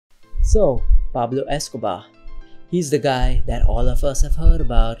So, Pablo Escobar, he's the guy that all of us have heard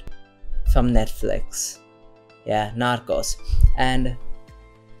about from Netflix. Yeah, Narcos. And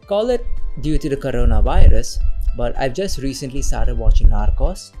call it due to the coronavirus, but I've just recently started watching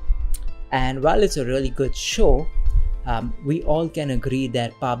Narcos. And while it's a really good show, we all can agree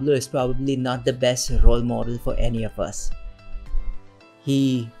that Pablo is probably not the best role model for any of us.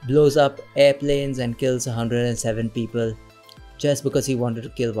 He blows up airplanes and kills 107 people just because he wanted to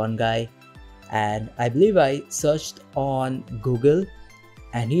kill one guy. And I believe I searched on Google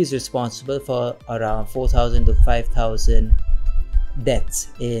and he's responsible for around 4,000 to 5,000 deaths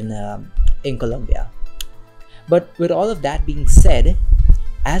in Colombia. But with all of that being said,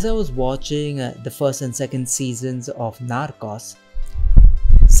 as I was watching the first and second seasons of Narcos,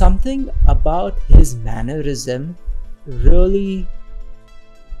 something about his mannerism really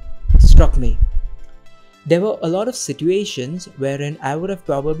struck me. There were a lot of situations wherein I would have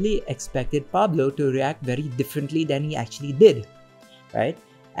probably expected Pablo to react very differently than he actually did, right?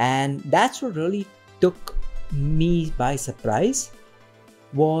 And that's what really took me by surprise,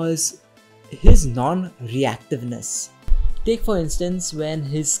 was his non-reactiveness. Take for instance when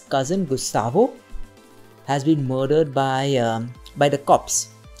his cousin Gustavo has been murdered by the cops,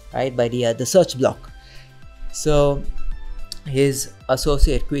 right? By the search block. So his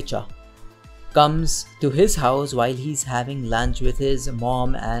associate Quicha comes to his house while he's having lunch with his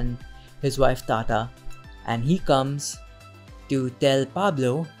mom and his wife Tata, and he comes to tell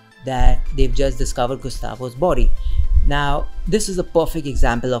Pablo that they've just discovered Gustavo's body. Now, this is a perfect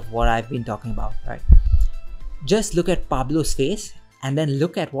example of what I've been talking about, right? Just look at Pablo's face and then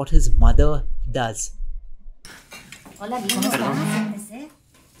look at what his mother does. Hola, bien, siéntese.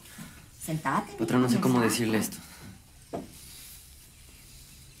 Sentate. Patrón, no sé cómo decirle esto.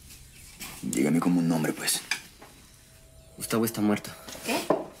 Dígame como un nombre, pues. Gustavo está muerto. ¿Qué?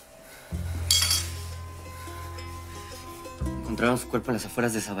 Encontraron su cuerpo en las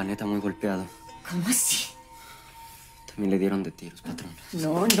afueras de Sabaneta, muy golpeado. ¿Cómo así? También le dieron de tiros, patrón.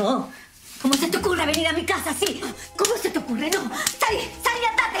 No, no. ¿Cómo se te ocurre venir a mi casa así? ¿Cómo se te ocurre? No. Salí,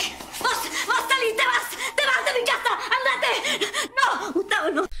 andate. Vos salí, te vas de mi casa. Andate. No,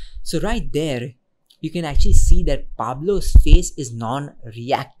 Gustavo, no. So right there, you can actually see that Pablo's face is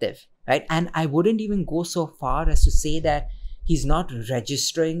non-reactive, right? And I wouldn't even go so far as to say that he's not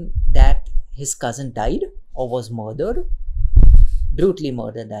registering that his cousin died or was murdered. Brutally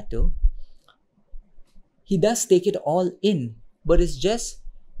murdered, that too. He does take it all in, but it's just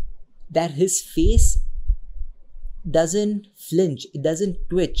that his face doesn't flinch, it doesn't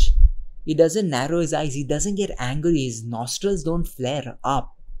twitch, he doesn't narrow his eyes, he doesn't get angry, his nostrils don't flare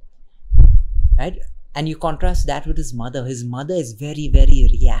up, right? And you contrast that with his mother. His mother is very, very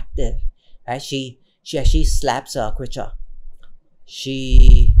reactive, right? She actually slaps Quicha.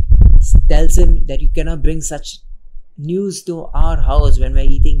 She tells him that you cannot bring such news to our house when we're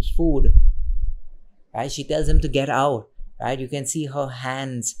eating food, right? She tells him to get out, right? You can see her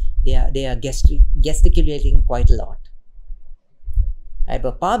hands, they are gesticulating quite a lot, right?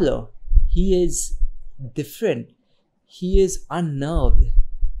 But Pablo, he is different. He is unnerved.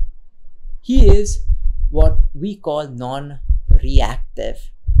 He is what we call non-reactive,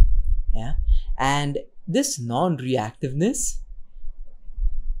 yeah? And this non-reactiveness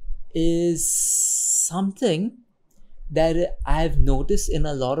is something that I've noticed in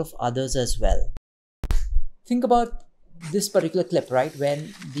a lot of others as well. Think about this particular clip, right?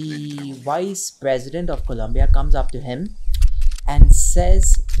 When the vice president of Colombia comes up to him and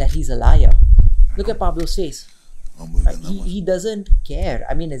says that he's a liar. Look at Pablo's face. Right? He doesn't care.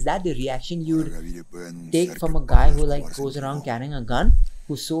 I mean, is that the reaction you'd take from a guy who like goes around carrying a gun,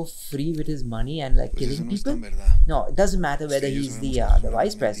 who's so free with his money and like killing people? No, it doesn't matter whether he's the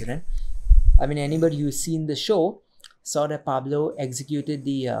vice president. I mean, anybody who's seen the show saw that Pablo executed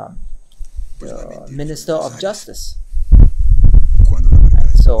the Minister of Justice. Right?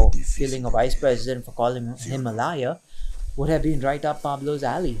 So, killing a vice president for calling him a liar would have been right up Pablo's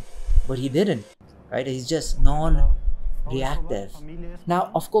alley, but he didn't, right? He's just non-reactive.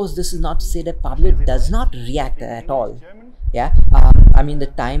 Now, of course, this is not to say that Pablo does not react at all. Yeah, I mean, the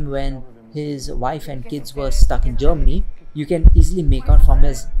time when his wife and kids were stuck in Germany, you can easily make out from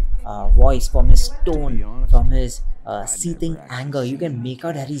his voice, from his tone, from his seething anger, you can make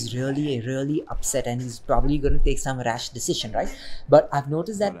out that he's really upset and he's probably going to take some rash decision, right? But I've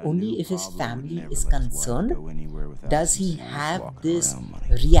noticed that only if his family is concerned does he have this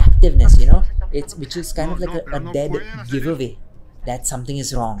reactiveness, you know, which is kind of like a dead giveaway that something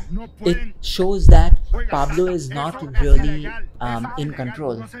is wrong. It shows that Pablo is not really in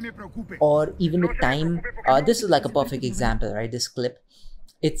control, or even the time. This is like a perfect example, right? This clip.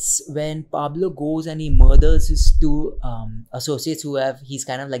 It's when Pablo goes and he murders his two associates who he's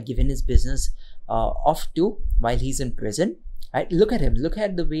kind of like given his business off to while he's in prison. Right? Look at him. Look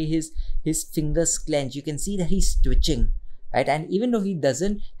at the way his fingers clench. You can see that he's twitching. Right? And even though he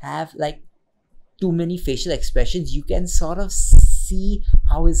doesn't have like too many facial expressions, you can sort of see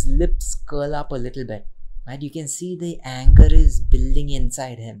how his lips curl up a little bit. Right? You can see the anger is building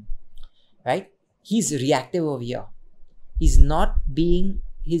inside him. Right? He's reactive over here. He's not being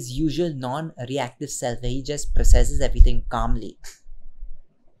his usual non-reactive self where he just processes everything calmly.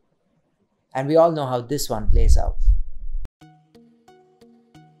 And we all know how this one plays out.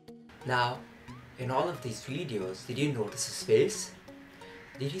 Now, in all of these videos, did you notice his face?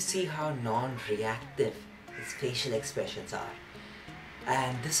 Did you see how non-reactive his facial expressions are?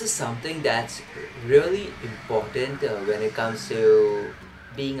 And this is something that's really important when it comes to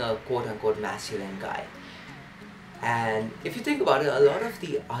being a quote-unquote masculine guy. And if you think about it, a lot of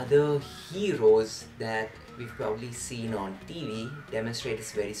the other heroes that we've probably seen on TV demonstrate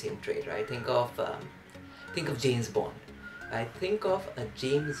this very same trait, right? Think of James Bond. I think of a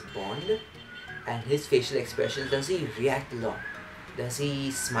James Bond and his facial expressions. Does he react a lot? Does he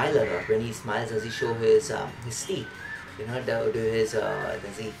smile a lot? When he smiles, does he show his teeth? You know,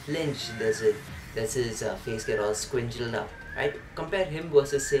 does he flinch? Does his face get all squinted up? Right? Compare him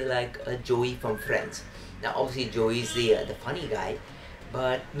versus say like a Joey from Friends. Now obviously Joey's the funny guy,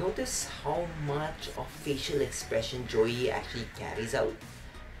 but notice how much of facial expression Joey actually carries out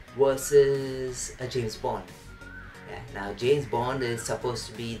versus a James Bond. Yeah. Now James Bond is supposed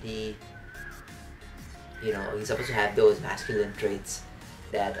to be he's supposed to have those masculine traits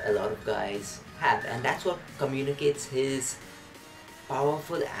that a lot of guys have, and that's what communicates his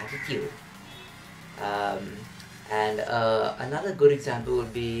powerful attitude. And another good example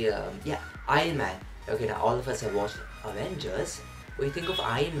would be Iron Man. Okay, now all of us have watched Avengers. When you think of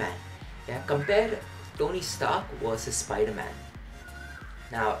Iron Man, compare Tony Stark versus Spider-Man.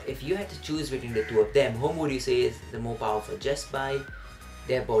 Now, if you had to choose between the two of them, whom would you say is the more powerful just by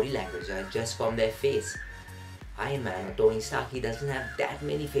their body language, right? Just from their face? Iron Man or Tony Stark, he doesn't have that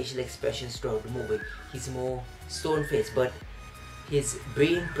many facial expressions throughout the movie. He's more stone-faced, but his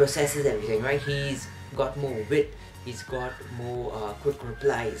brain processes everything, right? He's got more wit. He's got more quick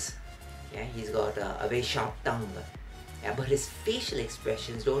replies. Yeah, he's got a very sharp tongue. Yeah, but his facial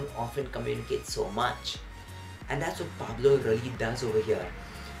expressions don't often communicate so much. And that's what Pablo really does over here.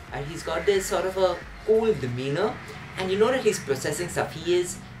 And he's got this sort of a cool demeanor. And you know that he's processing stuff. He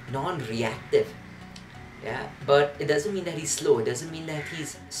is non-reactive. Yeah, but it doesn't mean that he's slow. It doesn't mean that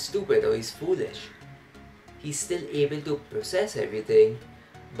he's stupid or he's foolish. He's still able to process everything.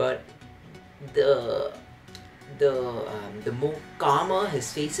 But the more calmer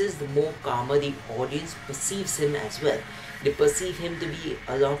his face is, the more calmer the audience perceives him as well. They perceive him to be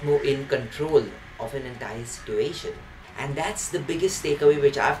a lot more in control of an entire situation. And that's the biggest takeaway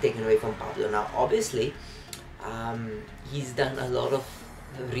which I've taken away from Pablo. Now obviously, he's done a lot of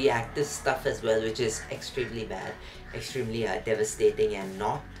reactive stuff as well, which is extremely bad, extremely devastating, and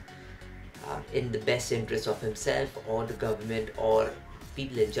not in the best interest of himself or the government or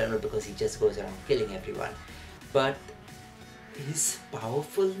people in general, because he just goes around killing everyone. But his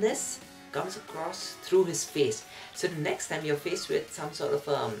powerfulness comes across through his face. So the next time you're faced with some sort of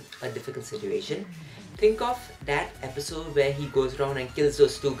a difficult situation, think of that episode where he goes around and kills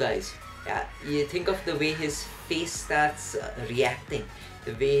those two guys. Yeah, you think of the way his face starts reacting,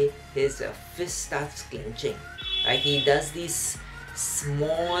 the way his fist starts clenching. Right? He does these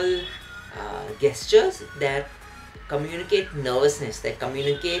small gestures that communicate nervousness, that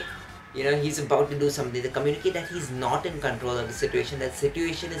communicate, he's about to do something, that communicate that he's not in control of the situation, that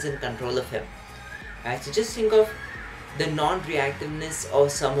situation is in control of him. Right? So just think of the non-reactiveness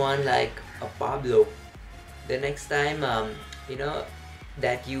of someone like a Pablo. The next time,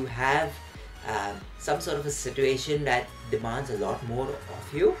 that you have some sort of a situation that demands a lot more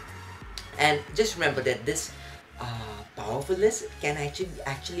of you. And just remember that this powerfulness can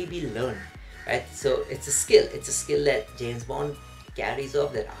actually be learned. Right? So it's a skill that James Bond carries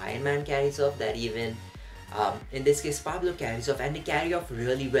off, that Iron Man carries off, that even in this case Pablo carries off, and they carry off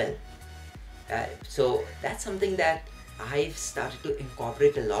really well. So that's something that I've started to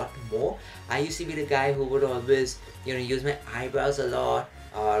incorporate a lot more. I used to be the guy who would always use my eyebrows a lot,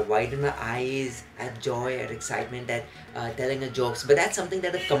 or widen my eyes at joy, at excitement, at telling a jokes. But that's something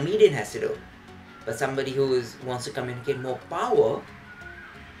that a comedian has to do. But somebody who wants to communicate more power,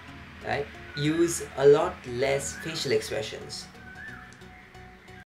 right, use a lot less facial expressions.